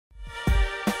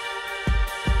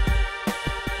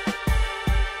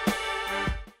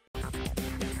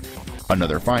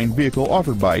Another fine vehicle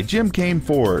offered by Keim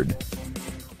Ford.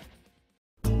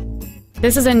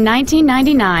 This is a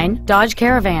 1999 Dodge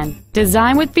Caravan,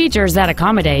 designed with features that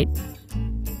accommodate.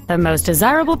 The most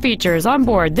desirable features on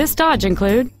board this Dodge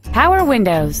include power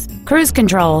windows, cruise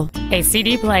control, a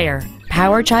CD player,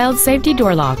 power child safety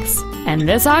door locks, and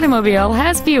this automobile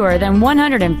has fewer than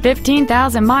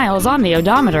 115,000 miles on the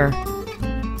odometer.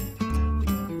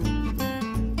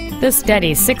 The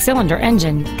steady 6-cylinder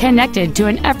engine, connected to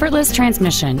an effortless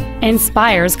transmission,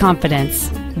 inspires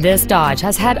confidence. This Dodge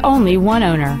has had only one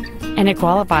owner, and it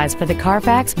qualifies for the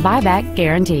Carfax buyback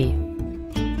guarantee.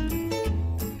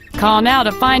 Call now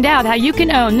to find out how you can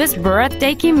own this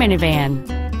breathtaking minivan.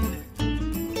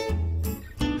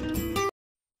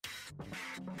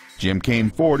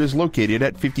 Keim Ford is located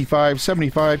at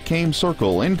 5575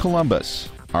 Keimcircle in Columbus.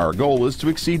 Our goal is to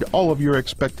exceed all of your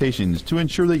expectations to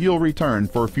ensure that you'll return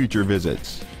for future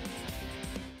visits.